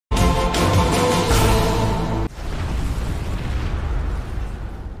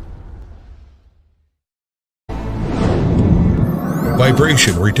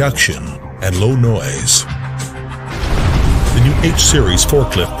vibration reduction, and low noise. The new H-Series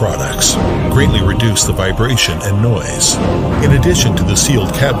forklift products greatly reduce the vibration and noise. In addition to the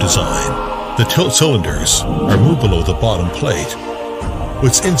sealed cab design, the tilt cylinders are moved below the bottom plate,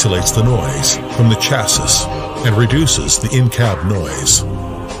 which insulates the noise from the chassis and reduces the in-cab noise.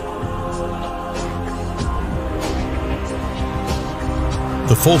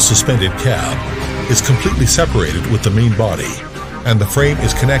 The full suspended cab is completely separated with the main body, and the frame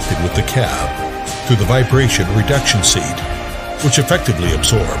is connected with the cab through the vibration reduction seat, which effectively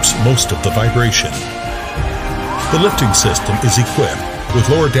absorbs most of the vibration. The lifting system is equipped with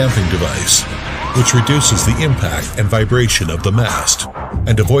lower damping device, which reduces the impact and vibration of the mast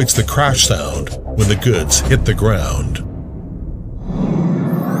and avoids the crash sound when the goods hit the ground.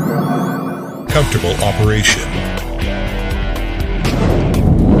 Comfortable operation.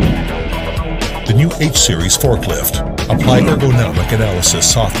 The new H-Series forklift apply ergonomic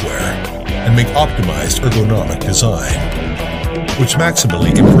analysis software and make optimized ergonomic design, which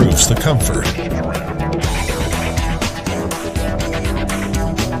maximally improves the comfort.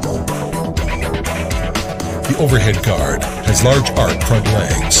 The overhead guard has large arc front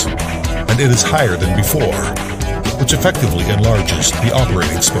legs, and it is higher than before, which effectively enlarges the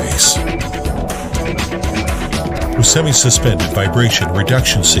operating space. With semi-suspended vibration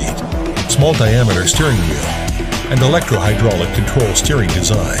reduction seat, small diameter steering wheel, and electro-hydraulic control steering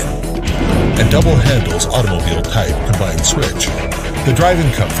design, and double handles automobile type combined switch, the driving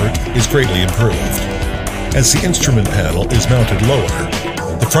comfort is greatly improved. As the instrument panel is mounted lower,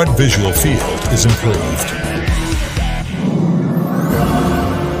 the front visual field is improved.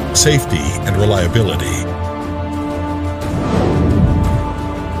 Safety and reliability.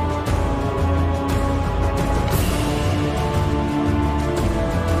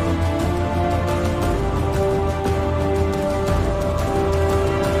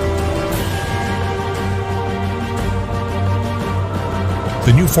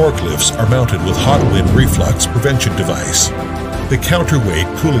 The new forklifts are mounted with hot wind reflux prevention device. The counterweight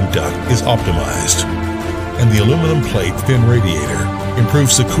cooling duct is optimized, and the aluminum plate fin radiator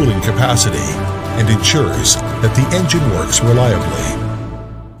improves the cooling capacity and ensures that the engine works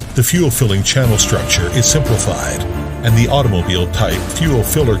reliably. The fuel filling channel structure is simplified, and the automobile type fuel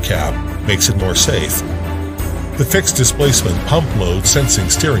filler cap makes it more safe. The fixed displacement pump load sensing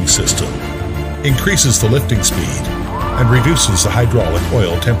steering system increases the lifting speed and reduces the hydraulic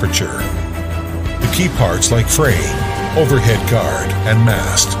oil temperature. The key parts like frame, overhead guard, and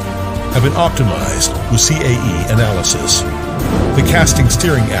mast have been optimized with CAE analysis. The casting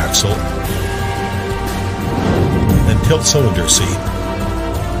steering axle and tilt cylinder seat,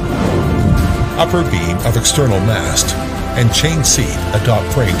 upper beam of external mast, and chain seat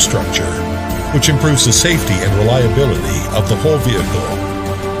adopt frame structure, which improves the safety and reliability of the whole vehicle.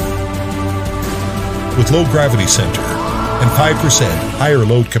 With low gravity center and 5% higher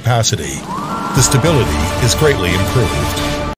load capacity, the stability is greatly improved.